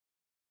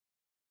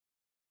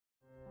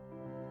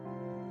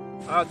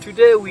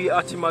Today we are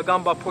at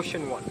Magamba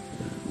portion 1.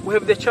 We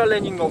have the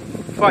challenging of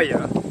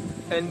fire,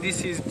 and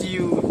this is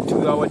due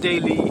to our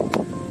daily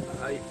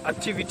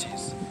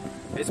activities,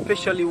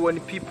 especially when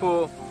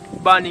people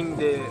burning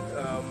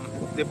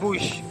the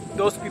bush,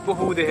 those people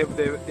who they have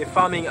the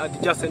farming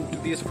adjacent to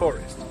this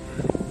forest.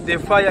 The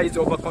fire is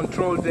over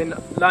controlled, then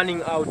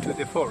running out to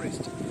the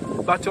forest.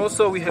 But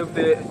also we have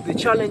the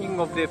challenging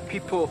of the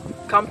people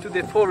come to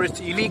the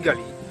forest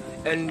illegally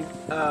and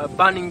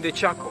burning the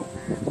charcoal.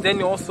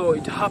 Then also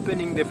it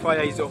happening, the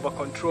fire is over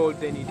controlled,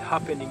 then it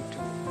happening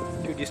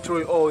to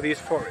destroy all these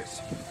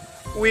forests.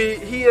 We're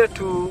here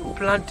to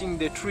planting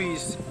the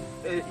trees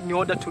in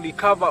order to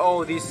recover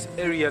all these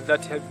areas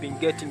that have been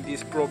getting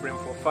this problem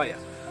for fire.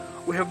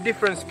 We have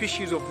different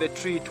species of the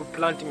tree to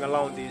planting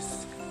around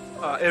this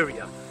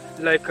area,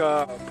 like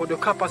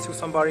Podocarpus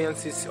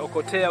usambariensis,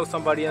 Ocotea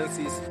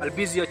usambariensis,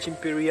 Albizia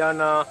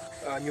chimperiana,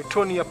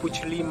 Newtonia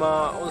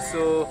puchilima,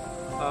 also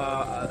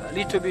a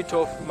little bit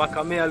of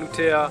Macamea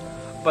lutea,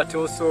 but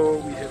also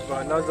we have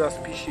another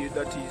species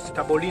that is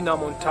Tabolina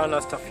montana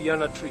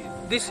staphyana tree.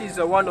 This is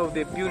one of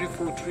the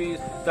beautiful trees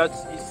that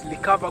is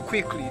recover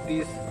quickly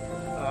this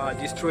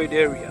destroyed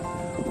area.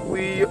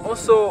 We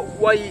also,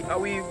 why are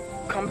we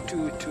come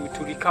to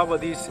recover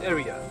this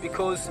area?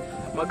 Because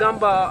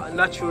Magamba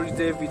Natural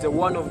Reserve is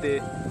one of the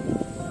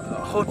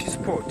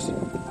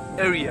hotspot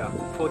area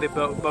for the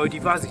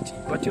biodiversity,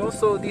 but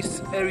also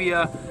this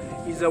area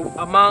is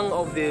among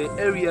of the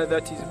area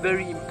that is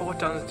very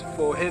important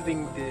for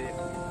having the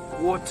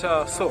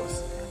water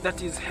source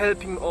that is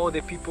helping all the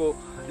people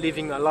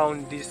living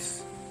around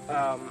this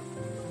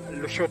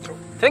Lushoto.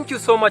 Thank you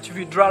so much,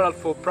 Vidrala,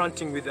 for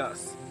planting with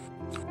us.